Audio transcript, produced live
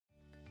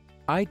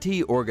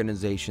IT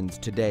organizations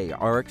today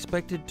are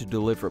expected to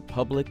deliver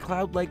public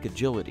cloud-like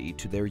agility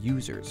to their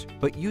users,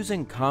 but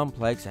using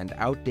complex and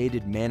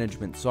outdated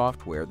management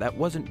software that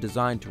wasn't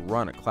designed to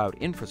run a cloud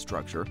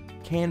infrastructure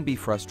can be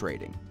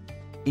frustrating.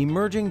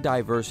 Emerging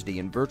diversity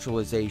in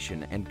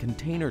virtualization and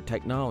container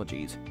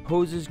technologies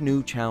poses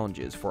new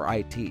challenges for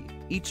IT.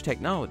 Each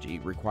technology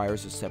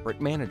requires a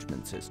separate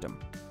management system.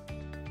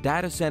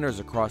 Data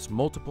centers across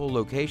multiple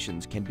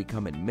locations can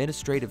become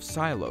administrative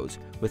silos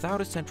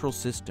without a central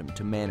system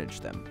to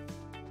manage them.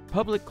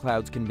 Public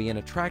clouds can be an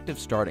attractive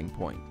starting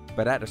point,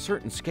 but at a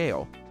certain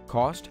scale,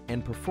 cost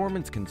and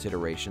performance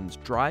considerations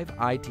drive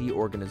IT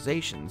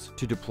organizations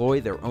to deploy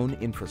their own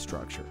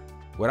infrastructure.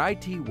 What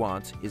IT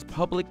wants is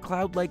public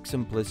cloud-like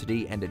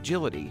simplicity and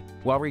agility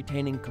while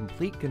retaining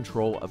complete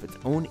control of its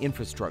own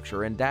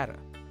infrastructure and data.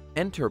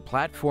 Enter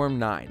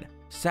Platform9,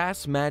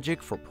 SaaS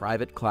magic for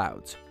private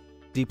clouds.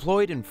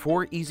 Deployed in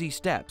 4 easy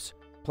steps,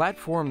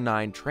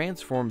 Platform9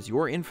 transforms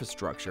your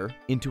infrastructure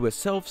into a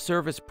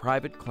self-service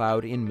private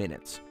cloud in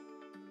minutes.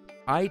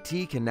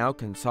 IT can now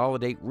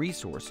consolidate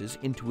resources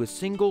into a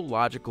single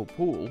logical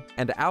pool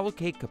and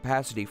allocate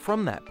capacity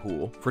from that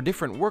pool for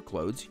different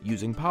workloads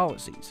using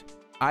policies.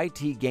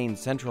 IT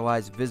gains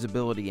centralized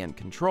visibility and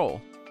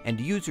control, and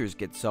users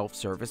get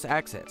self-service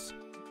access.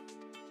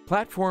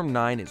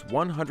 Platform9 is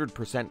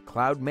 100%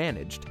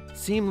 cloud-managed,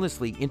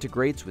 seamlessly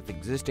integrates with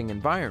existing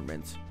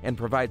environments, and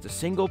provides a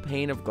single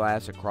pane of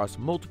glass across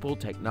multiple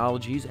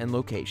technologies and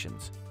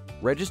locations.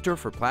 Register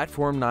for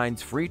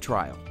Platform9's free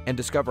trial and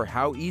discover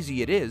how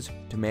easy it is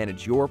to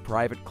manage your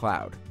private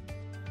cloud.